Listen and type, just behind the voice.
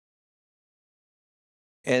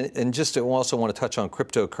And just to also want to touch on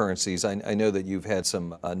cryptocurrencies, I know that you've had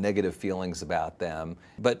some negative feelings about them,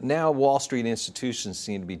 but now Wall Street institutions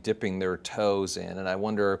seem to be dipping their toes in, and I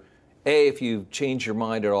wonder, A, if you've changed your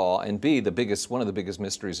mind at all, and B, one of the biggest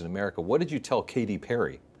mysteries in America, what did you tell Katy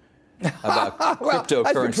Perry about well,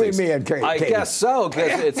 cryptocurrencies? That's between me and Katy. I guess so,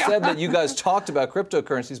 because it said that you guys talked about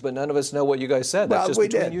cryptocurrencies, but none of us know what you guys said. That's just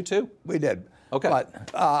between you two? We did. Okay.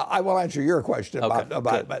 But I will answer your question about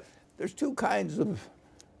it. But there's two kinds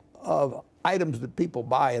of items that people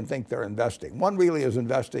buy and think they're investing. One really is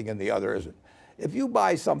investing and the other isn't. If you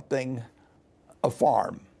buy something, a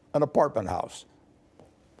farm, an apartment house,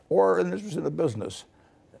 or an interest in a business,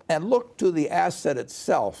 and look to the asset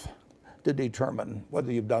itself to determine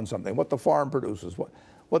whether you've done something, what the farm produces,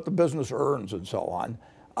 what the business earns, and so on,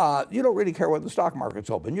 you don't really care whether the stock market's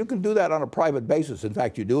open. You can do that on a private basis. In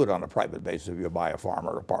fact, you do it on a private basis if you buy a farm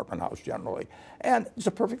or apartment house generally. And it's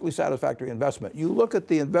a perfectly satisfactory investment. You look at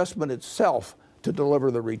the investment itself to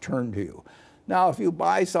deliver the return to you. Now, if you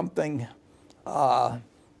buy something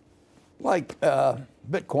like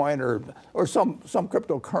Bitcoin or some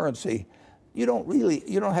cryptocurrency, you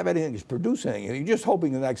don't have anything that's producing anything. You're just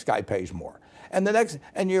hoping the next guy pays more.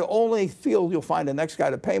 And you only feel you'll find the next guy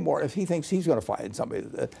to pay more if he thinks he's going to find somebody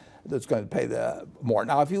that's going to pay more.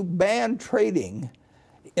 Now, if you ban trading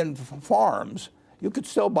in farms, you could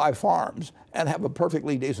still buy farms and have a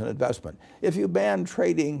perfectly decent investment. If you ban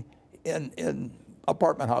trading in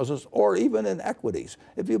apartment houses or even in equities,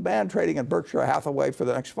 if you ban trading in Berkshire Hathaway for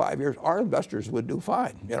the next 5 years, our investors would do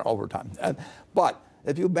fine, over time. But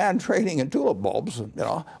if you ban trading in tulip bulbs,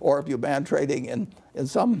 or if you ban trading in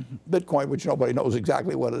some Bitcoin, which nobody knows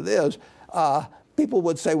exactly what it is, people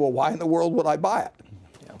would say, well, why in the world would I buy it?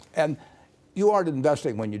 Yeah. And you aren't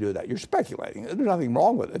investing when you do that. You're speculating. There's nothing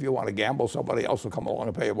wrong with it. If you want to gamble, somebody else will come along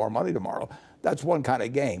and pay you more money tomorrow. That's one kind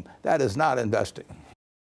of game. That is not investing.